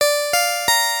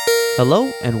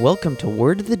Hello and welcome to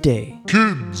Word of the Day.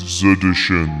 Kids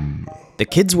Edition. The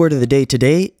kids' word of the day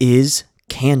today is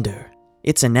candor.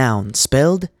 It's a noun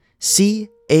spelled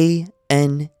C-A-N-D-O-R.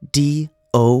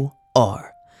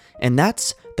 And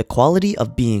that's the quality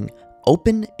of being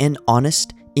open and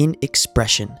honest in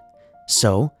expression.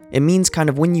 So, it means kind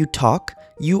of when you talk,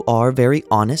 you are very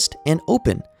honest and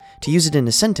open. To use it in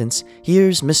a sentence,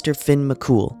 here's Mr. Finn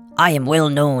McCool. I am well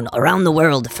known around the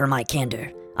world for my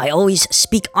candor. I always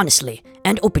speak honestly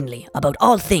and openly about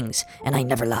all things, and I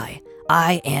never lie.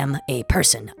 I am a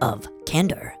person of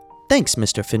candor. Thanks,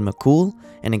 Mr. Finn McCool.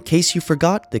 And in case you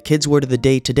forgot, the kids' word of the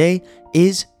day today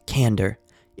is candor.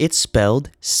 It's spelled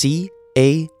C-A-N-D-O-R.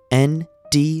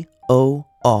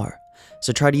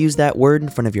 So try to use that word in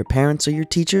front of your parents or your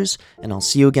teachers, and I'll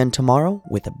see you again tomorrow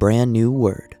with a brand new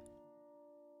word.